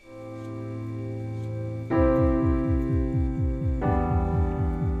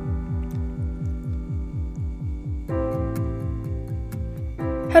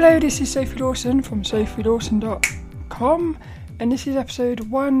Hello, this is Sophie Lawson from sophielawson.com, and this is episode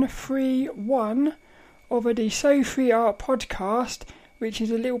 131 of the So Free Art podcast, which is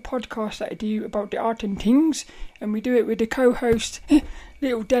a little podcast that I do about the art and things, and we do it with the co-host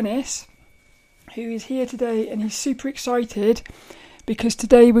little Dennis, who is here today, and he's super excited because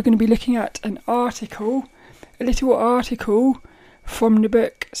today we're going to be looking at a little article from the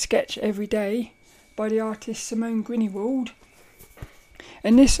book Sketch Every Day by the artist Simone Grünewald.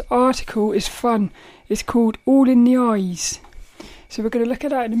 And this article is fun. It's called All in the Eyes. So we're going to look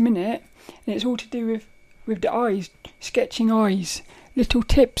at that in a minute, and it's all to do with the eyes, sketching eyes, little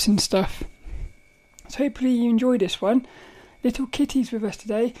tips and stuff. So hopefully you enjoy this one. Little kitties with us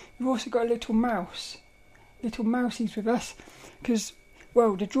today. We've also got a little mouse. Little mousies with us. Because,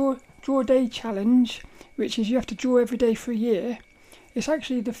 well, the Draw a Day challenge, which is you have to draw every day for a year, it's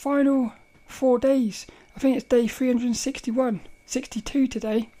actually the final 4 days. I think it's day 62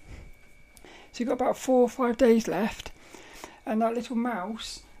 today. So you've got about 4 or 5 days left. And that little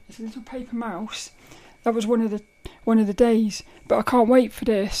mouse, it's a little paper mouse, that was one of the days. But I can't wait for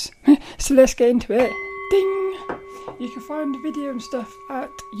this. So let's get into it. Ding! You can find the video and stuff at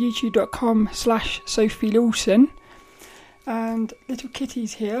youtube.com/Sophie Lawson. And little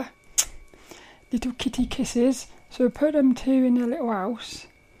kitties here. Little kitty kisses. So we'll put them two in their little house.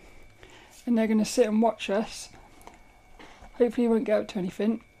 And they're going to sit and watch us. Hopefully you won't get up to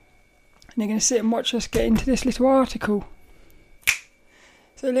anything. And they're going to sit and watch us get into this little article.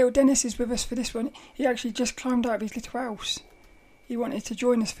 So little Dennis is with us for this one. He actually just climbed out of his little house. He wanted to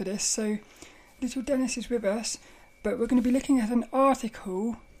join us for this. So little Dennis is with us. But we're going to be looking at an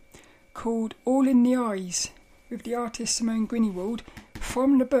article called All in the Eyes with the artist Simone Grünewald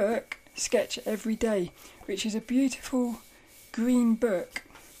from the book Sketch Every Day, which is a beautiful green book.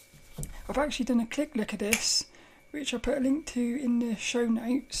 I've actually done a quick look at this, which I put a link to in the show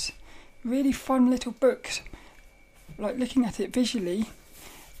notes. Really fun little books, like looking at it visually.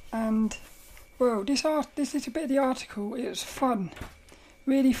 And well, this little bit of the article, it was fun,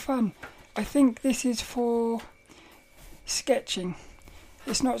 really fun. I think this is for sketching.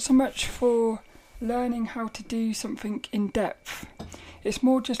 It's not so much for learning how to do something in depth. It's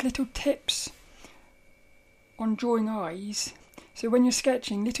more just little tips on drawing eyes. So when you're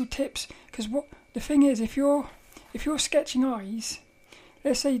sketching, little tips, because what the thing is, if you're sketching eyes,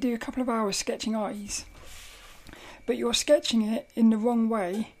 let's say you do a couple of hours sketching eyes, but you're sketching it in the wrong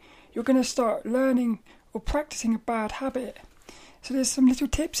way, you're going to start learning or practicing a bad habit. So there's some little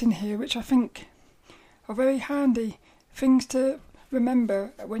tips in here which I think are very handy things to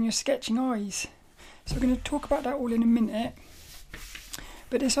remember when you're sketching eyes. So we're going to talk about that all in a minute.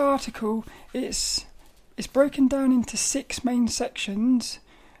 But this article, it's broken down into 6 main sections,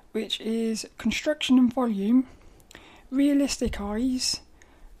 which is construction and volume, realistic eyes,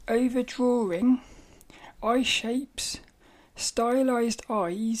 overdrawing, eye shapes, stylized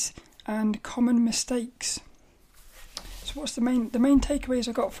eyes, and common mistakes. So what's the main takeaways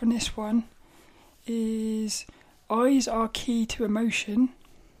I got from this one is eyes are key to emotion.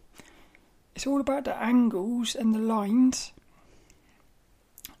 It's all about the angles and the lines.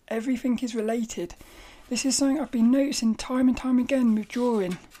 Everything is related. This is something I've been noticing time and time again with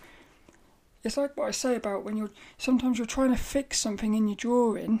drawing. It's like what I say about when sometimes you're trying to fix something in your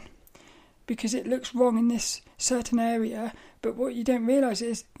drawing because it looks wrong in this certain area, but what you don't realise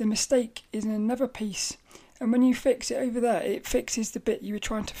is the mistake is in another piece. And when you fix it over there, it fixes the bit you were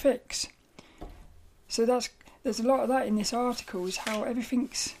trying to fix. So there's a lot of that in this article, is how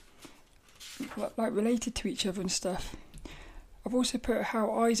everything's like related to each other and stuff. I've also put how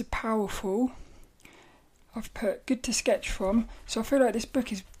eyes are powerful. I've put good to sketch from. So I feel like this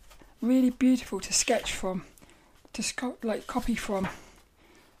book is really beautiful to sketch from, to copy from.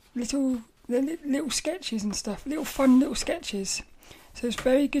 Little sketches and stuff, fun little sketches. So it's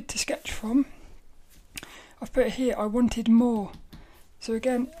very good to sketch from. I've put here, I wanted more. So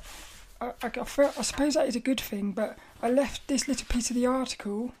again, I suppose that is a good thing, but I left this little piece of the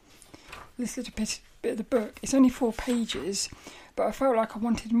article, this little bit of the book, it's only 4 pages, but I felt like I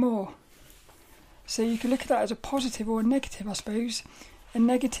wanted more. So you can look at that as a positive or a negative, I suppose. A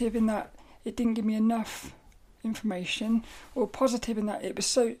negative in that it didn't give me enough information, or positive in that it was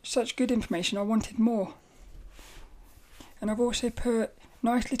such good information, I wanted more. And I've also put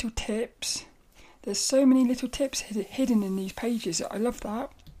nice little tips. There's so many little tips hidden in these pages. I love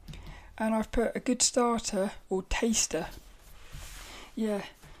that. And I've put a good starter or taster. Yeah,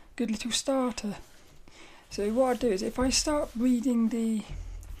 good little starter. So what I do is, if I start reading the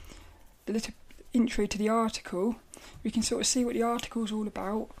little intro to the article, we can sort of see what the article's all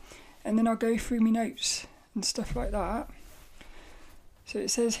about, and then I'll go through my notes and stuff like that. So it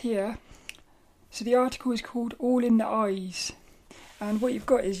says here, so the article is called All in the Eyes, and what you've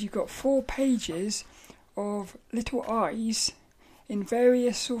got 4 pages of little eyes in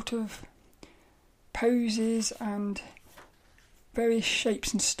various sort of poses and various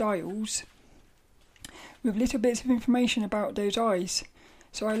shapes and styles, with little bits of information about those eyes.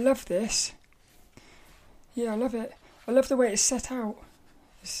 So I love this. Yeah, I love it. I love the way it's set out.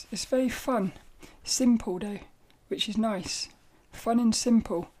 It's very fun. Simple though, which is nice. Fun and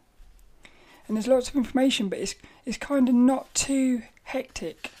simple. And there's lots of information, but it's kind of not too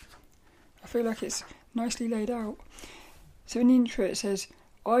hectic. I feel like it's nicely laid out. So in the intro it says,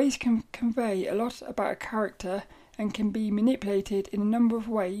 eyes can convey a lot about a character and can be manipulated in a number of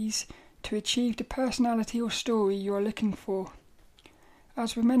ways to achieve the personality or story you are looking for.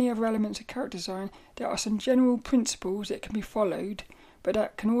 As with many other elements of character design, there are some general principles that can be followed, but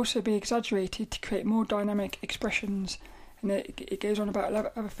that can also be exaggerated to create more dynamic expressions. And it goes on about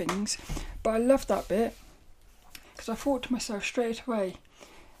other things. But I love that bit, because I thought to myself straight away,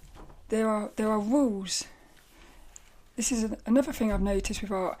 there are rules. This is another thing I've noticed with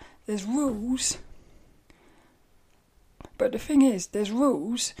art. There's rules, but the thing is, there's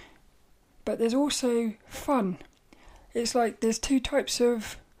rules, but there's also fun. It's like there's 2 types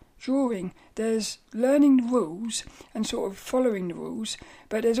of drawing. There's learning the rules and sort of following the rules,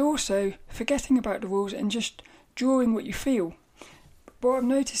 but there's also forgetting about the rules and just drawing what you feel. But what I've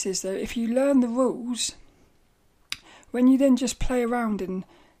noticed is, though, if you learn the rules, when you then just play around, and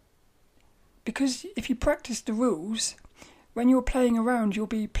because if you practice the rules, when you're playing around, you'll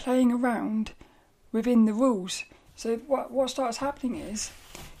be playing around within the rules. So what starts happening is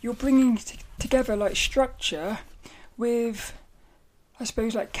you're bringing together like structure with, I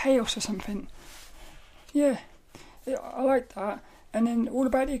suppose, like chaos or something. Yeah, I like that. And then all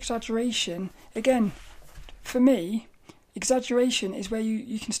about the exaggeration. Again, for me, exaggeration is where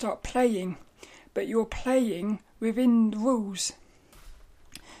you can start playing, but you're playing within the rules.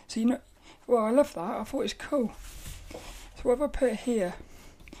 So well, I love that. I thought it was cool. So what have I put here?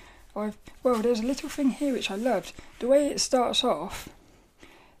 There's a little thing here which I loved. The way it starts off,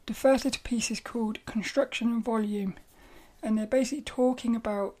 the first little piece is called Construction and Volume, and they're basically talking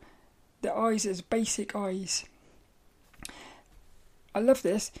about the eyes as basic eyes. I love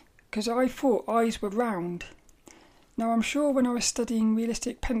this because I thought eyes were round. Now I'm sure when I was studying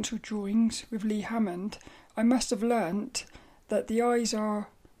realistic pencil drawings with Lee Hammond, I must have learnt that the eyes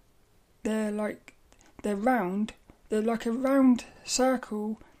they're round. They're like a round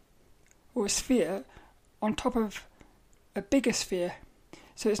circle or a sphere on top of a bigger sphere.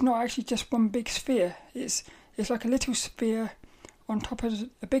 So it's not actually just one big sphere. It's like a little sphere on top of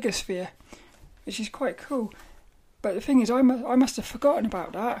a bigger sphere, which is quite cool. But the thing is, I must have forgotten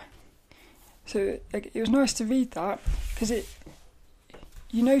about that. So it was nice to read that, because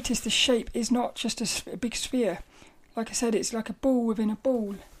you notice the shape is not just a big sphere. Like I said, it's like a ball within a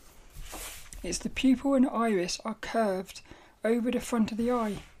ball. It's the pupil and iris are curved over the front of the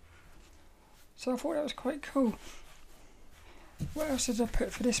eye. So I thought that was quite cool. What else did I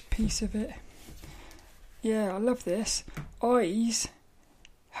put for this piece of it? Yeah, I love this. Eyes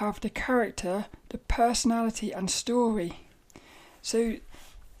have the character, the personality and story. So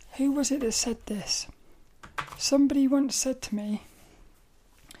who was it that said this? Somebody once said to me,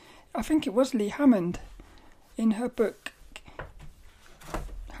 I think it was Lee Hammond, in her book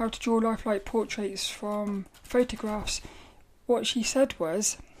How to Draw Lifelike Portraits from Photographs. What she said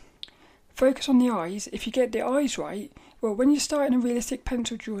was, focus on the eyes. If you get the eyes right, well, when you're starting a realistic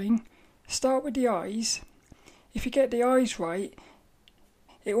pencil drawing, start with the eyes. If you get the eyes right,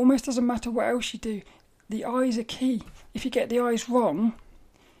 it almost doesn't matter what else you do. The eyes are key. If you get the eyes wrong,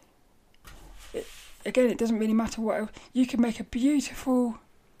 it doesn't really matter what else. You can make a beautiful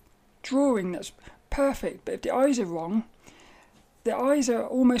drawing that's perfect, but if the eyes are wrong, the eyes are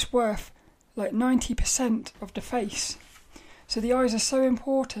almost worth like 90% of the face. So the eyes are so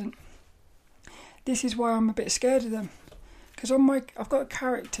important. This is why I'm a bit scared of them, because I've got a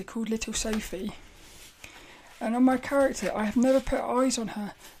character called Little Sophie, and on my character I have never put eyes on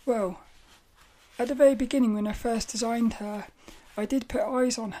her. Well, at the very beginning when I first designed her, I did put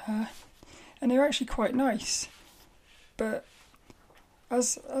eyes on her, and they're actually quite nice, but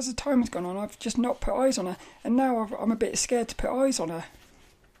as the time has gone on, I've just not put eyes on her, and now I'm a bit scared to put eyes on her,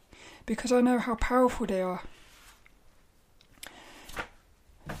 because I know how powerful they are.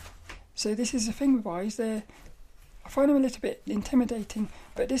 So this is the thing with eyes, I find them a little bit intimidating,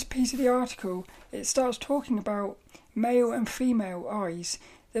 but this piece of the article, it starts talking about male and female eyes.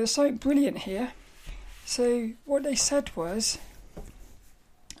 There was something brilliant here. So what they said was,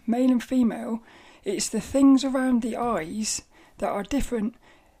 male and female, it's the things around the eyes that are different,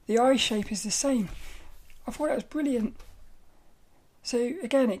 the eye shape is the same. I thought that was brilliant. So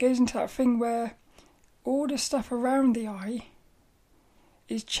again, it goes into that thing where all the stuff around the eye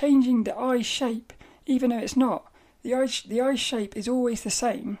is changing the eye shape, even though it's not. The eye shape is always the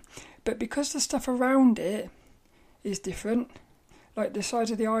same, but because the stuff around it is different, like the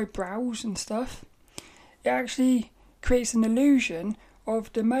size of the eyebrows and stuff, it actually creates an illusion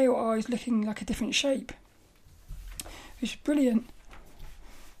of the male eyes looking like a different shape, which is brilliant.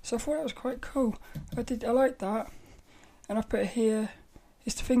 So I thought that was quite cool. I like that, and I've put it here.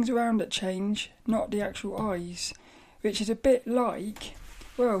 It's the things around that change, not the actual eyes, which is a bit like,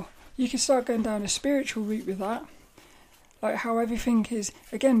 well, you can start going down a spiritual route with that, like how everything is,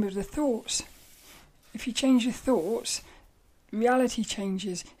 again, with the thoughts. If you change your thoughts, reality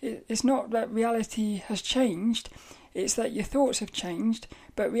changes. It's not that reality has changed, it's that your thoughts have changed,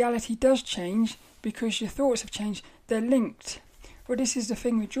 but reality does change because your thoughts have changed. They're linked. Well, this is the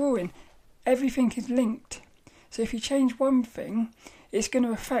thing with drawing. Everything is linked. So if you change one thing, it's going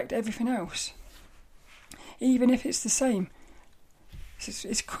to affect everything else, even if it's the same.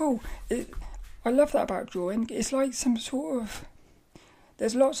 It's cool. I love that about drawing. It's like some sort of...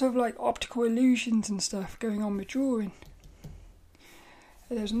 There's lots of like optical illusions and stuff going on with drawing.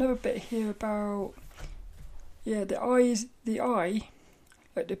 There's another bit here about... Yeah, the eye,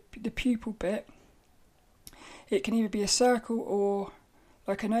 like the pupil bit, it can either be a circle or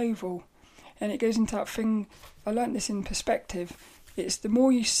like an oval. And it goes into that thing, I learnt this in perspective. It's the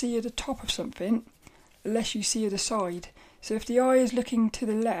more you see at the top of something, the less you see at the side. So if the eye is looking to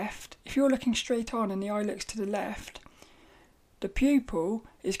the left, if you're looking straight on and the eye looks to the left, the pupil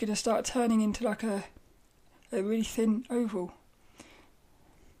is going to start turning into like a really thin oval.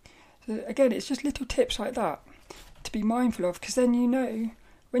 So again, it's just little tips like that to be mindful of, because then you know,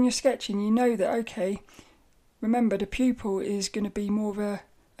 when you're sketching, you know that, okay, remember the pupil is going to be more of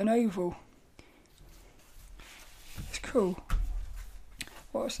an oval. It's cool.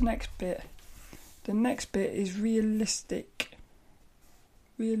 What's the next bit? The next bit is realistic.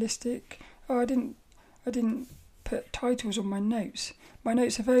 Realistic. Oh, I didn't put titles on my notes. My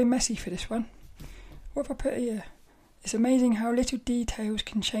notes are very messy for this one. What have I put here? It's amazing how little details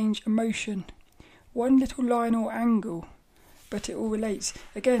can change emotion. One little line or angle, but it all relates.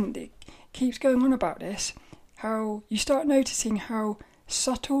 Again, it keeps going on about this, how you start noticing how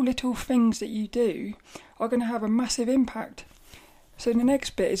subtle little things that you do are going to have a massive impact. So the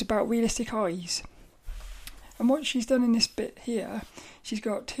next bit is about realistic eyes. And what she's done in this bit here, she's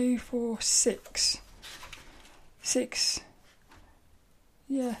got 2, 4, 6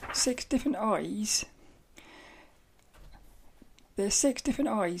 different eyes. There's 6 different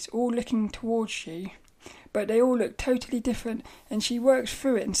eyes all looking towards you, but they all look totally different. And she works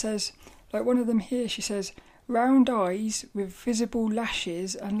through it and says, like one of them here, she says, round eyes with visible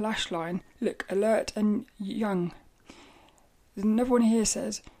lashes and lash line look alert and young. There's another one here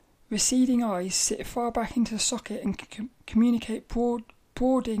says, receding eyes sit far back into the socket and communicate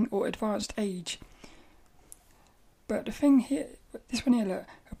broadening or advanced age. But the thing here, this one here, look,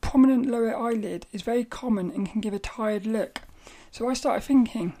 a prominent lower eyelid is very common and can give a tired look. So I started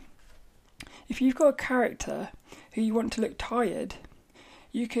thinking, if you've got a character who you want to look tired,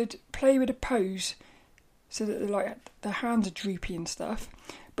 you could play with a pose so that the hands are droopy and stuff.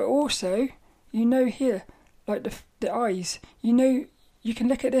 But also, you know here, like the eyes, you know, you can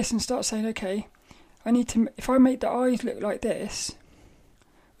look at this and start saying, okay, I need to, if I make the eyes look like this,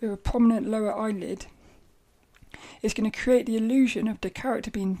 with a prominent lower eyelid, it's going to create the illusion of the character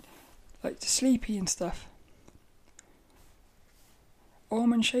being like sleepy and stuff.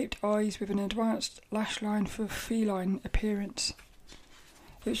 Almond-shaped eyes with an advanced lash line for feline appearance.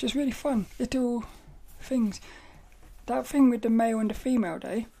 It was just really fun, little things. That thing with the male and the female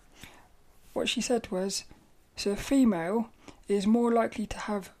day, what she said was, so a female is more likely to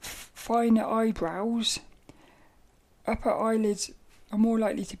have finer eyebrows, upper eyelids are more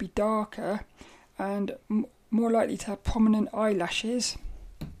likely to be darker, and more likely to have prominent eyelashes,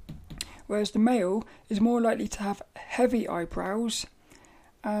 whereas the male is more likely to have heavy eyebrows,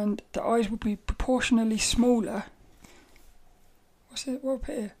 and the eyes will be proportionally smaller. What's it? What I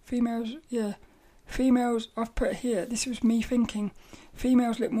put here? Females, yeah. Females, I've put here, this was me thinking,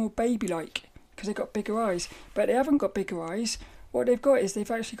 females look more baby-like because they've got bigger eyes, but they haven't got bigger eyes. What they've got is they've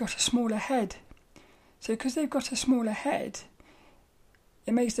actually got a smaller head. So because they've got a smaller head,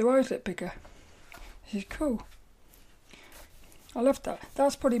 it makes their eyes look bigger. This is cool. I love that.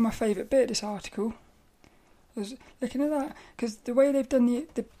 That's probably my favourite bit of this article. I was looking at that, because the way they've done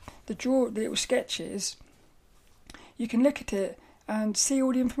the little sketches, you can look at it and see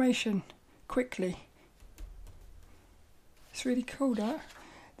all the information quickly. It's really cool, that.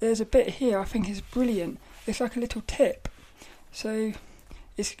 There's a bit here I think is brilliant. It's like a little tip. So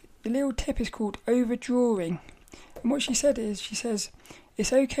the little tip is called overdrawing. And what she said is, she says,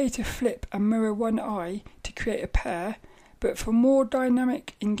 it's okay to flip and mirror one eye to create a pair, but for more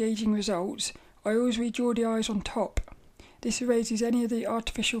dynamic, engaging results, I always redraw the eyes on top. This erases any of the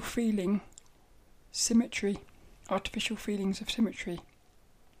artificial feelings of symmetry.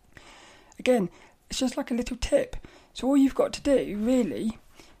 Again, it's just like a little tip. So all you've got to do, really,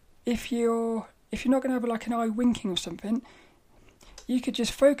 if you're not going to have like an eye winking or something, you could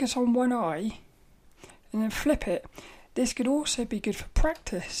just focus on one eye and then flip it. This could also be good for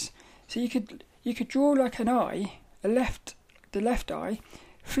practice. So you could draw like an eye, the left eye,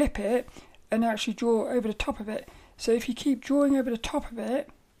 flip it, and actually draw over the top of it. So if you keep drawing over the top of it,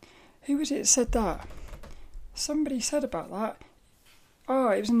 who was it that said that? Somebody said about that.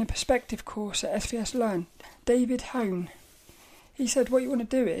 It was in the perspective course at SVS Learn. David Hone. He said what you want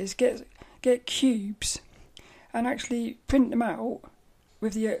to do is get cubes and actually print them out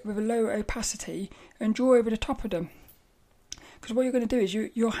with a low opacity and draw over the top of them. Because what you're going to do is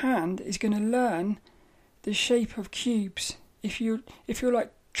your hand is going to learn the shape of cubes if you're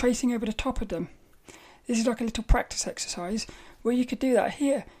like tracing over the top of them. This is like a little practice exercise where you could do that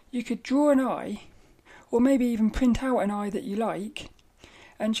here. You could draw an eye, or maybe even print out an eye that you like,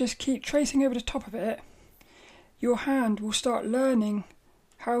 and just keep tracing over the top of it. Your hand will start learning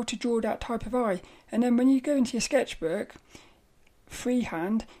how to draw that type of eye, and then when you go into your sketchbook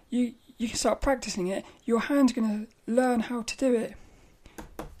freehand, you can start practicing it. Your hand's going to learn how to do it.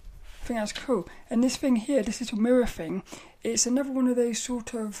 I think that's cool. And this thing here, this little mirror thing, it's another one of those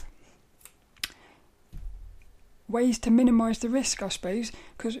sort of ways to minimise the risk, I suppose,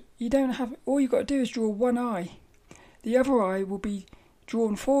 because all you've got to do is draw one eye. The other eye will be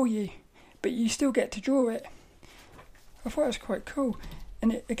drawn for you, but you still get to draw it. I thought it was quite cool.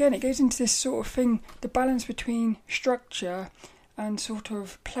 And it goes into this sort of thing, the balance between structure and sort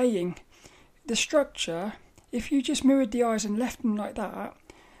of playing. The structure, if you just mirrored the eyes and left them like that,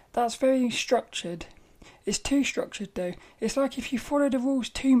 that's very structured. It's too structured though. It's like if you follow the rules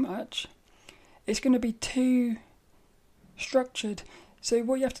too much, it's going to be too structured. So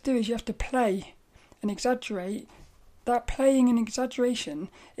what you have to do is you have to play and exaggerate. That playing and exaggeration,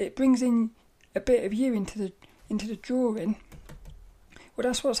 it brings in a bit of you into the drawing. Well,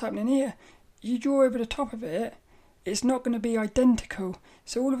 that's what's happening here. You draw over the top of it, it's not going to be identical.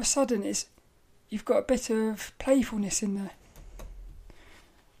 So all of a sudden, you've got a bit of playfulness in there.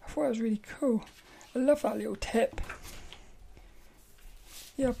 I thought it was really cool. I love that little tip.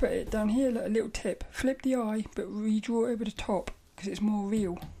 Yeah, I'll put it down here, like a little tip. Flip the eye, but redraw over the top, because it's more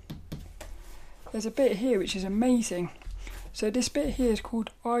real. There's a bit here which is amazing. So this bit here is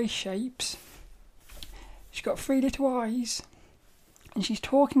called eye shapes. She's got 3 little eyes, and she's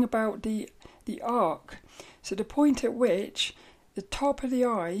talking about the arc. So the point at which the top of the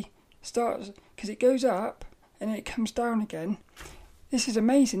eye starts, because it goes up and then it comes down again. This is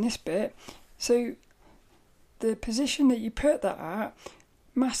amazing, this bit. So the position that you put that at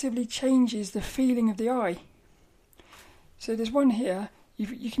massively changes the feeling of the eye. So there's one here,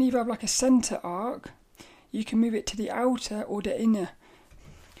 you can either have like a centre arc, you can move it to the outer or the inner.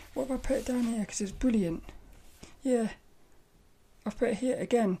 What have I put it down here, because it's brilliant. Yeah, I've put it here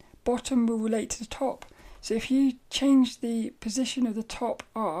again, bottom will relate to the top. So if you change the position of the top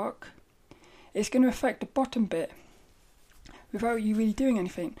arc, it's going to affect the bottom bit without you really doing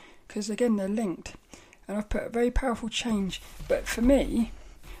anything, because again they're linked. And I've put a very powerful change. But for me,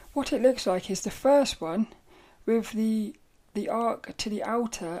 what it looks like is the first one with the arc to the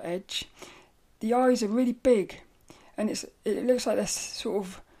outer edge. The eyes are really big, and it looks like they're sort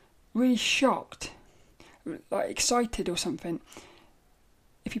of really shocked, like excited or something.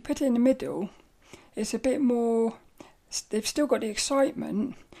 If you put it in the middle, it's a bit more, they've still got the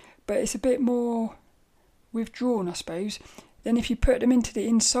excitement, but it's a bit more withdrawn, I suppose. Then if you put them into the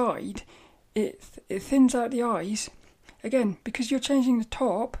inside, it thins out the eyes. Again, because you're changing the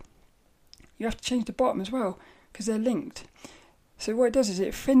top, you have to change the bottom as well, because they're linked. So what it does is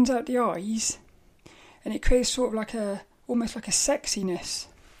it thins out the eyes, and it creates sort of like almost like a sexiness.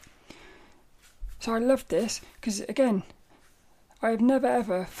 So I love this, because again, I have never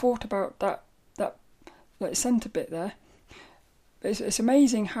ever thought about that like centre bit there. But it's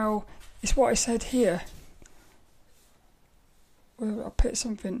amazing how, it's what I said here. Well, I'll put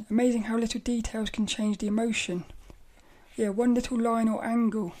something. Amazing how little details can change the emotion. Yeah, one little line or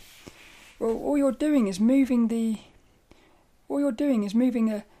angle. Well, all you're doing is moving a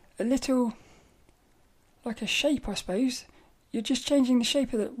little, like a shape, I suppose. You're just changing the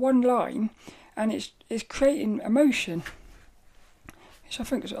shape of that one line, and it's creating emotion.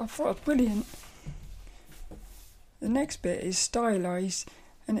 which I thought was brilliant. The next bit is stylised,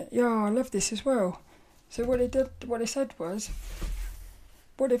 and I love this as well. So what they said was,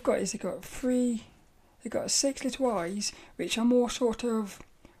 what they've got is they've got 6 little eyes, which are more sort of,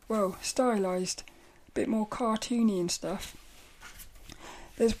 stylised, a bit more cartoony and stuff.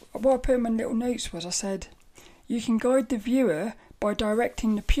 What I put in my little notes was, I said, you can guide the viewer by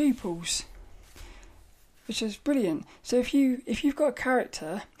directing the pupils, which is brilliant. So if you've got a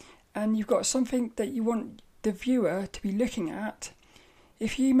character and you've got something that you want the viewer to be looking at,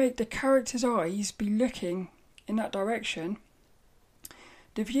 if you make the character's eyes be looking in that direction,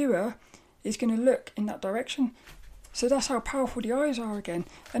 the viewer is going to look in that direction. So that's how powerful the eyes are again.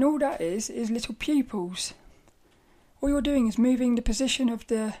 And all that is little pupils. All you're doing is moving the position of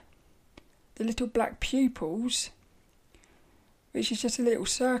the little black pupils, which is just a little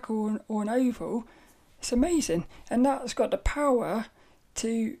circle or an oval. It's amazing. And that's got the power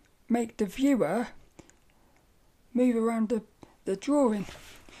to make the viewer move around the drawing.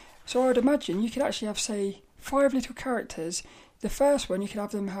 So I'd imagine you could actually have, say, 5 little characters. The first one, you could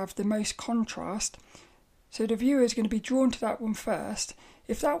have them have the most contrast. So the viewer is going to be drawn to that one first.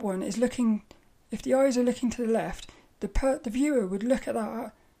 If that one is looking, if the eyes are looking to the left, the viewer would look at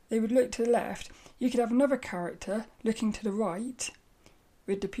that. They would look to the left. You could have another character looking to the right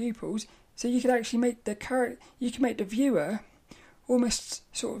with the pupils. So you could actually make the viewer almost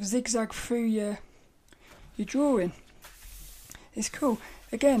sort of zigzag through your drawing. It's cool.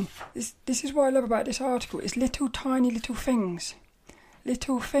 Again, this is what I love about this article. It's little tiny little things.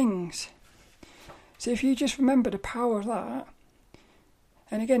 Little things. So if you just remember the power of that,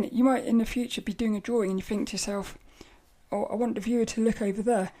 and again, you might in the future be doing a drawing and you think to yourself, oh, I want the viewer to look over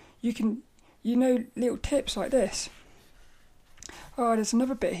there. Little tips like this. Oh, there's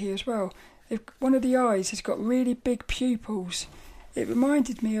another bit here as well. One of the eyes has got really big pupils. It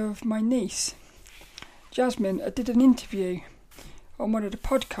reminded me of my niece, Jasmine. I did an interview on one of the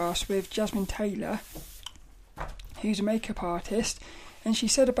podcasts with Jasmine Taylor, who's a makeup artist, and she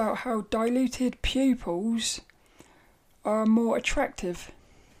said about how diluted pupils are more attractive.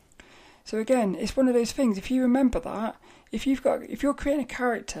 So again, it's one of those things, if you remember that, if you're creating a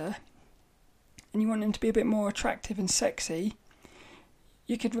character and you want them to be a bit more attractive and sexy,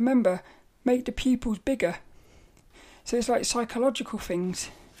 you could remember, make the pupils bigger. So it's like psychological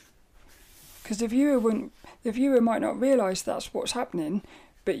things. Because the viewer might not realise that's what's happening,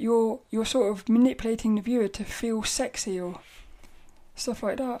 but you're sort of manipulating the viewer to feel sexy or stuff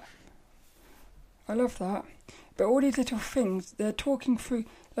like that. I love that. But all these little things, they're talking through,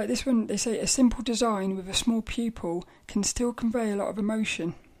 like this one, they say a simple design with a small pupil can still convey a lot of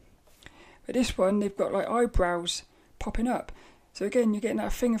emotion. But this one, they've got like eyebrows popping up. So again, you're getting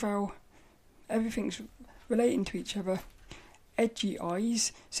that thing of how everything's relating to each other. Edgy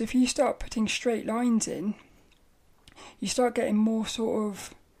eyes. So if you start putting straight lines in, you start getting more sort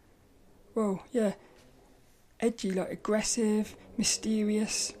of, edgy, like aggressive,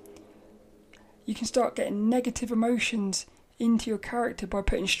 mysterious. You can start getting negative emotions into your character by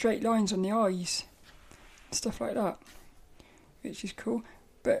putting straight lines on the eyes, stuff like that, which is cool.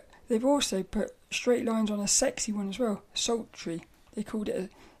 But they've also put straight lines on a sexy one as well, sultry. They called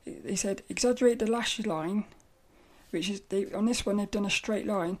it, they said exaggerate the lash line, which is, on this one they've done a straight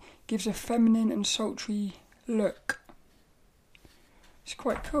line, gives a feminine and sultry look. It's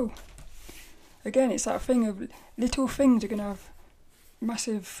quite cool. Again, it's that thing of little things are going to have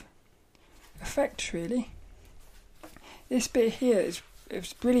massive effects, really. This bit here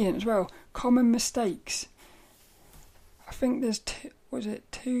is brilliant as well. Common mistakes. I think there's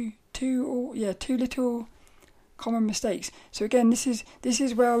two little common mistakes. So again, this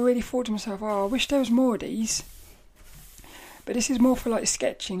is where I really thought to myself, I wish there was more of these. But this is more for like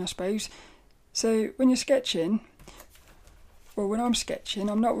sketching, I suppose. So when you're sketching, when I'm sketching,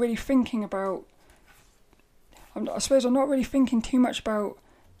 I'm not really thinking about. I'm not really thinking too much about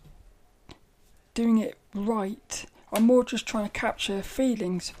doing it right. I'm more just trying to capture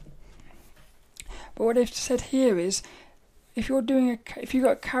feelings. But what they've said here is, if you've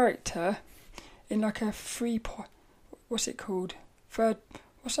got a character in like a what's it called?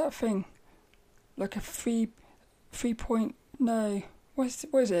 What's that thing? Like a what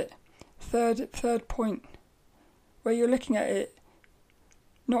is it? Third point, where you're looking at it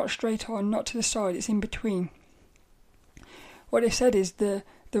not straight on, not to the side, it's in between. What they said is the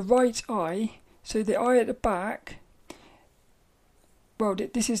right eye, so the eye at the back,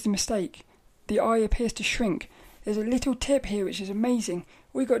 this is the mistake. The eye appears to shrink. There's a little tip here which is amazing.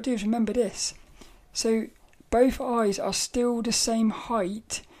 All you've got to do is remember this. So both eyes are still the same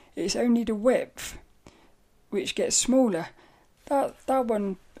height, it's only the width which gets smaller. that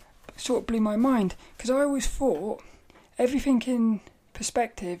one sort of blew my mind, because I always thought everything in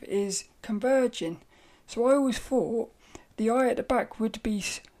perspective is converging. So I always thought the eye at the back would be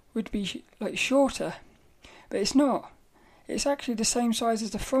like shorter, but it's not. It's actually the same size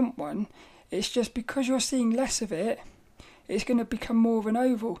as the front one. It's just because you're seeing less of it, it's going to become more of an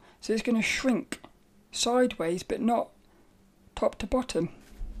oval. So it's going to shrink sideways, but not top to bottom.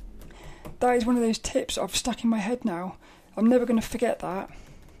 That is one of those tips I've stuck in my head now. I'm never going to forget that.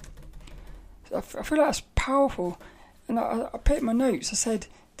 I feel like that's powerful. And I put in my notes, I said,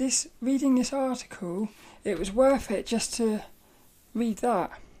 reading this article, it was worth it just to read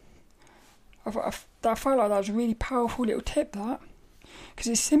that. I felt like that was a really powerful little tip, that. Because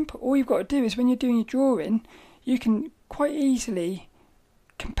it's simple. All you've got to do is when you're doing your drawing, you can quite easily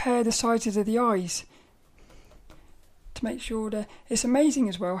compare the sizes of the eyes to make sure that it's amazing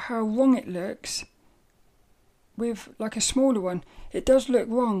as well how wrong it looks with like a smaller one. It does look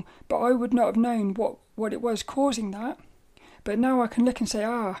wrong, but I would not have known what it was causing that. But now I can look and say,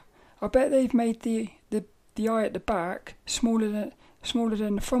 I bet they've made the eye at the back smaller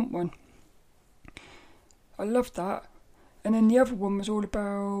than the front one. I loved that. And then the other one was all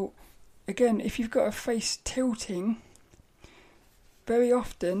about, again, if you've got a face tilting, very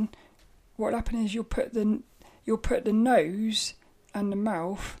often what will happen is you'll put the nose and the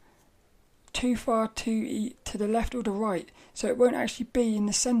mouth too far to the left or the right, so it won't actually be in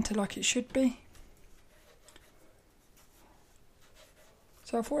the centre like it should be.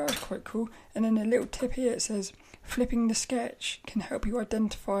 So I thought that was quite cool. And then a little tip here, it says, flipping the sketch can help you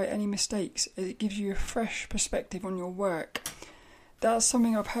identify any mistakes as it gives you a fresh perspective on your work. That's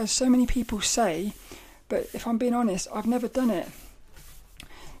something I've heard so many people say, but if I'm being honest, I've never done it.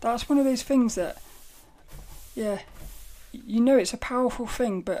 That's one of those things that, yeah, you know it's a powerful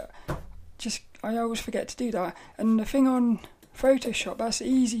thing, but I always forget to do that. And the thing on Photoshop, that's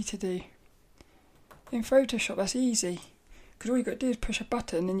easy to do. In Photoshop, that's easy, because all you've got to do is push a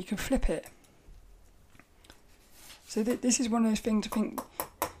button and you can flip it. So this is one of those things I think,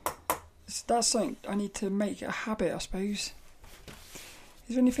 that's something I need to make a habit, I suppose.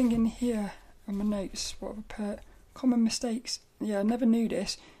 Is there anything in here on my notes? What have I put? Common mistakes. Yeah, I never knew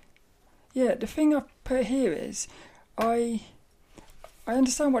this. Yeah, the thing I've put here is, I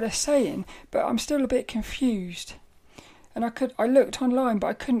understand what they're saying, but I'm still a bit confused. And I looked online, but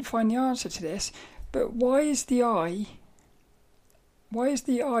I couldn't find the answer to this. But why is the eye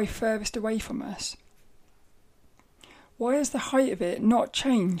furthest away from us? Why is the height of it not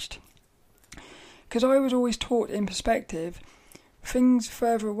changed? Because I was always taught in perspective, things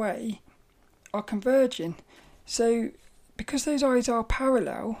further away are converging. So because those eyes are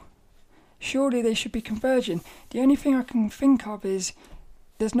parallel, surely they should be converging. The only thing I can think of is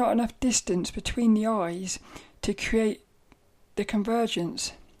there's not enough distance between the eyes to create the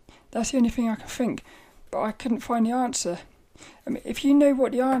convergence. That's the only thing I can think, but I couldn't find the answer. I mean, if you know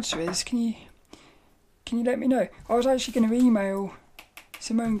what the answer is, can you let me know? I was actually going to email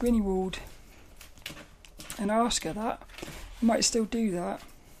Simone Grünewald and ask her that. I might still do that.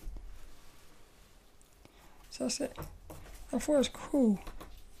 So that's it. I thought it was cool.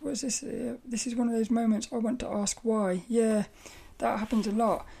 What is this? This is one of those moments I want to ask why. Yeah, that happens a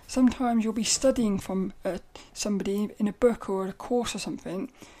lot. Sometimes you'll be studying from somebody in a book or a course or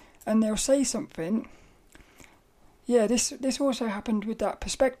something, and they'll say something. Yeah, this also happened with that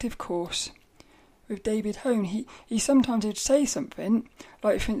perspective course with David Hone. He sometimes would say something,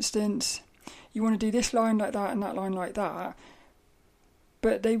 like for instance, you want to do this line like that and that line like that,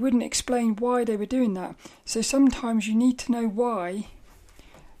 but they wouldn't explain why they were doing that. So sometimes you need to know why.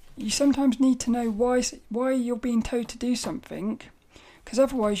 You sometimes need to know why you're being told to do something, because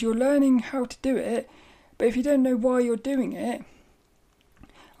otherwise you're learning how to do it, but if you don't know why you're doing it,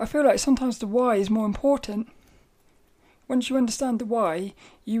 I feel like sometimes the why is more important. Once you understand the why,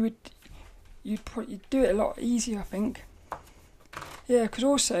 you'd do it a lot easier, I think. Yeah, because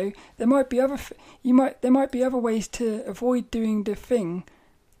also there might be other ways to avoid doing the thing.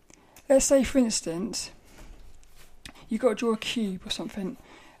 Let's say, for instance, you've got to draw a cube or something,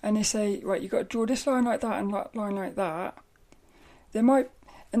 and they say, right, you've got to draw this line like that and that line like that. That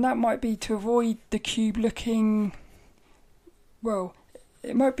might be to avoid the cube looking, well,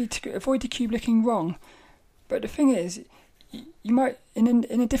 it might be to avoid the cube looking wrong. But the thing is, you might,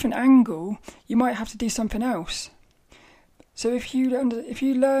 in a different angle, you might have to do something else. So if you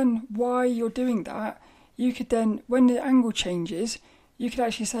learn why you're doing that, you could then, when the angle changes, you could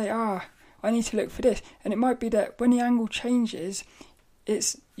actually say, I need to look for this. And it might be that when the angle changes,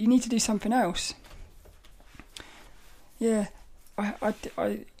 you need to do something else. Yeah,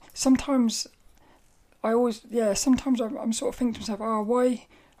 I sometimes sometimes I'm sort of thinking to myself, why?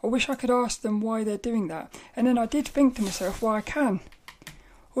 I wish I could ask them why they're doing that. And then I did think to myself, well, I can.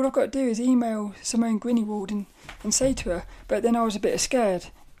 All I've got to do is email Simone Grünewald and say to her. But then I was a bit scared.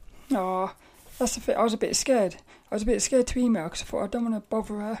 That's the thing. I was a bit scared. I was a bit scared to email because I thought I don't want to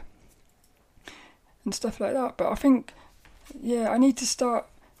bother her and stuff like that. But I think, I need to start.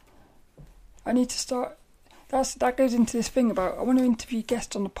 That goes into this thing about I want to interview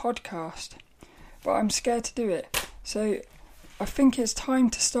guests on the podcast, but I'm scared to do it. So I think it's time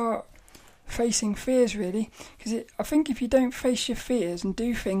to start facing fears, really, because I think if you don't face your fears and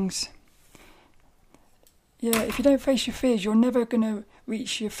do things, if you don't face your fears, you're never going to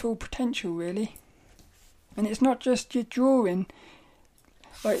reach your full potential, really. And it's not just your drawing.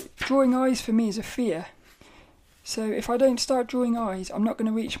 Like, drawing eyes for me is a fear. So if I don't start drawing eyes, I'm not going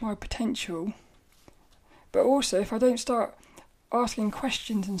to reach my potential. But also, if I don't start asking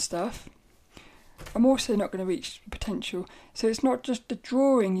questions and stuff, I'm also not going to reach potential. So it's not just the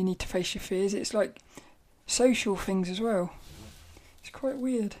drawing you need to face your fears, it's like social things as well. It's quite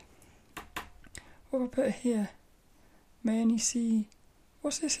weird. What have I put here? May only see...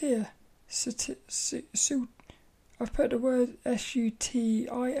 What's this here? I've put the word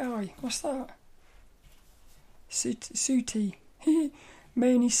S-U-T-I-I. What's that? Sooty.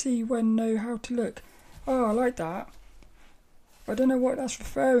 May only see when know how to look. Oh, I like that. I don't know what that's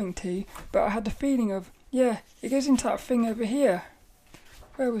referring to, but I had the feeling of, it goes into that thing over here.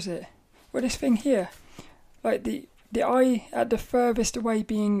 Where was it? Well, this thing here. Like the eye at the furthest away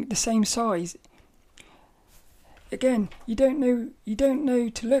being the same size. Again, you don't know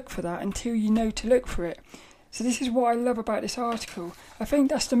to look for that until you know to look for it. So this is what I love about this article. I think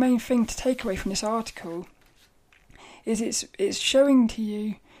that's the main thing to take away from this article, is it's showing to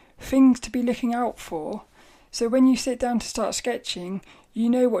you things to be looking out for. So when you sit down to start sketching, you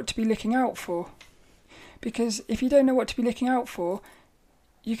know what to be looking out for. Because if you don't know what to be looking out for,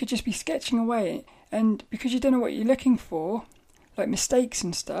 you could just be sketching away, and because you don't know what you're looking for, like mistakes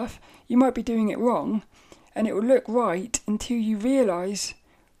and stuff, you might be doing it wrong, and it will look right until you realise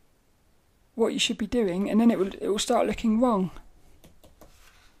what you should be doing, and then it will start looking wrong.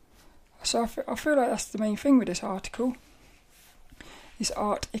 So I feel like that's the main thing with this article. This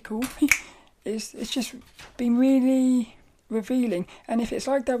Art-Ickle. It's just been really revealing, and if it's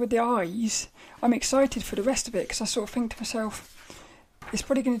like that with the eyes, I'm excited for the rest of it, because I sort of think to myself, it's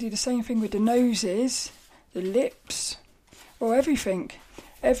probably going to do the same thing with the noses, the lips, or everything.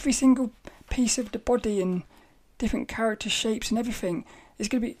 Every single piece of the body and different character shapes and everything is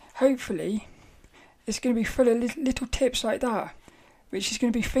going to be, hopefully, it's going to be full of little tips like that, which is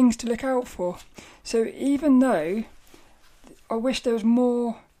going to be things to look out for. So even though I wish there was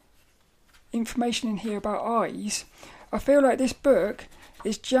more information in here about eyes, I feel like this book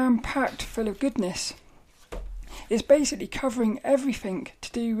is jam-packed full of goodness. It's basically covering everything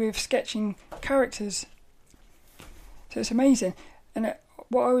to do with sketching characters. So it's amazing. And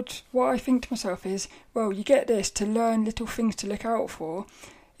what I think to myself is, well, you get this to learn little things to look out for.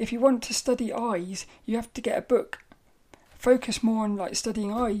 If you want to study eyes, you have to get a book. Focus more on like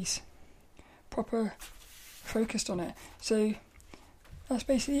studying eyes. Proper focused on it. So that's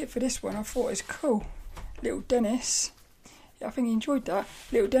basically it for this one. I thought it was cool. Little Dennis. I think he enjoyed that.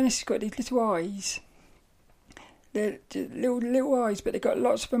 Little Dennis has got these little eyes. They're little eyes, but they've got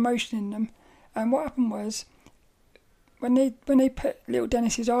lots of emotion in them. And what happened was, when they put little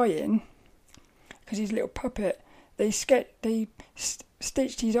Dennis's eye in, because he's a little puppet, they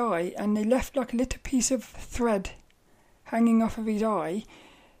stitched his eye, and they left like a little piece of thread hanging off of his eye.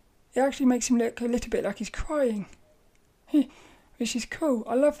 It actually makes him look a little bit like he's crying, which is cool.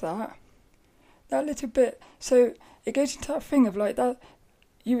 I love that. That little bit. So it goes into that thing of like that.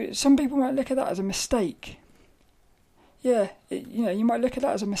 Some people might look at that as a mistake. Yeah, you might look at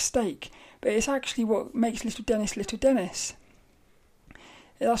that as a mistake, but it's actually what makes little Dennis little Dennis.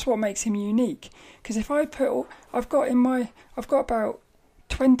 That's what makes him unique. Because if I've got about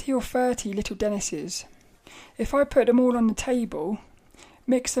 20 or 30 little Dennises. If I put them all on the table,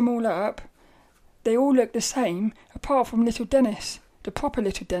 mix them all up, they all look the same, apart from little Dennis, the proper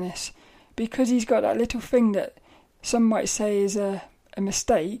little Dennis, because he's got that little thing that some might say is a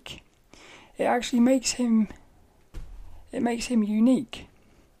mistake. It actually makes him unique.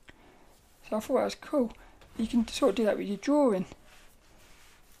 So I thought that was cool. You can sort of do that with your drawing.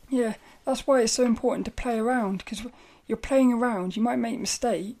 Yeah, that's why it's so important to play around, because you're playing around, you might make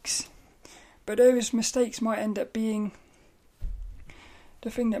mistakes, but those mistakes might end up being the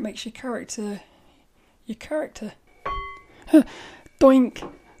thing that makes your character.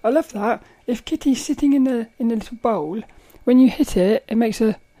 Doink! I love that. If Kitty's sitting in the little bowl, when you hit it, it makes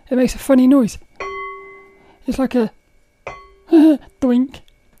a funny noise. It's like a doink.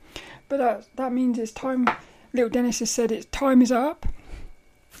 But that means it's time. Little Dennis has said it's time is up.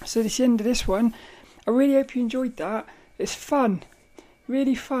 So this is the end of this one. I really hope you enjoyed that. It's fun.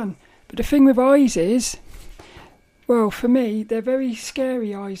 Really fun. But the thing with eyes is, well, for me, they're very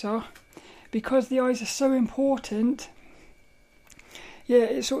scary, eyes are. Because the eyes are so important. Yeah,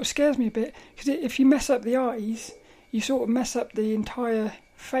 it sort of scares me a bit. Because if you mess up the eyes, you sort of mess up the entire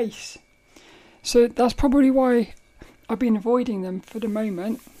face. So that's probably why I've been avoiding them for the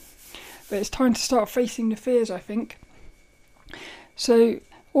moment. But it's time to start facing the fears, I think. So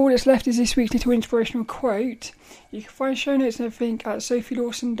all that's left is this week's little inspirational quote. You can find show notes and everything at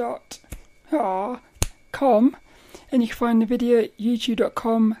sophielawson.com, and you can find the video at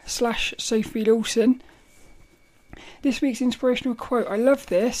youtube.com/sophielawson. This week's inspirational quote, I love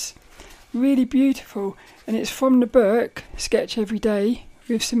this, really beautiful, and it's from the book Sketch Every Day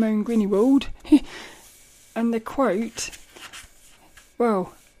with Simone Grünewald. And the quote,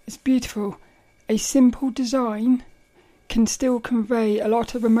 well, it's beautiful. A simple design can still convey a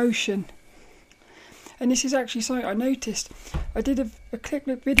lot of emotion. And this is actually something I noticed. I did a quick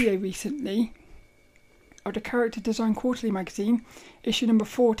look video recently of the Character Design Quarterly magazine, issue number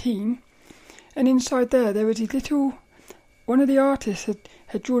 14. And inside there was these little, one of the artists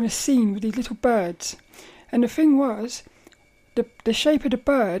had drawn a scene with these little birds. And the thing was, the shape of the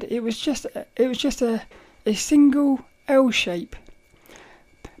bird, it was just a single L shape.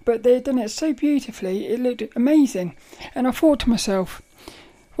 But they had done it so beautifully, it looked amazing. And I thought to myself,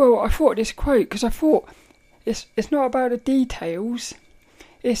 well, I thought this quote, because I thought it's not about the details,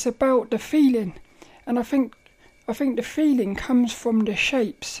 it's about the feeling. And I think the feeling comes from the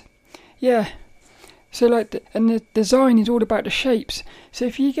shapes. Yeah. So and the design is all about the shapes. So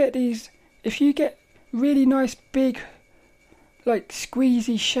if you get really nice big, like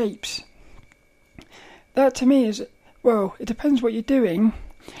squeezy shapes, that to me is, well, it depends what you're doing.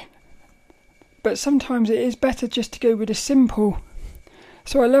 But sometimes it is better just to go with a simple.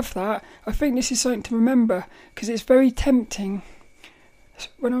 So I love that. I think this is something to remember, because it's very tempting.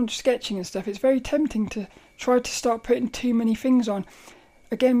 When I'm sketching and stuff, it's very tempting to try to start putting too many things on.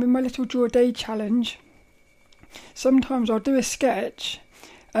 Again, with my little draw a day challenge, sometimes I'll do a sketch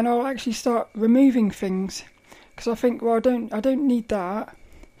and I'll actually start removing things, because I think, well, I don't need that.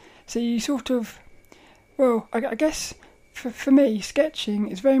 So you sort of, well, I guess for me, sketching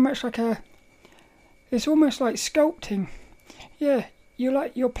is very much like it's almost like sculpting. Yeah,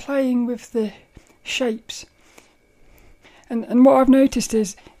 you're playing with the shapes. And what I've noticed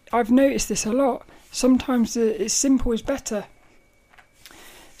this a lot. Sometimes it's simple is better.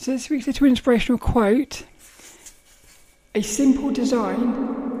 So this week's little inspirational quote: a simple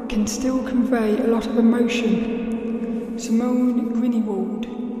design can still convey a lot of emotion. Simone Grünewald.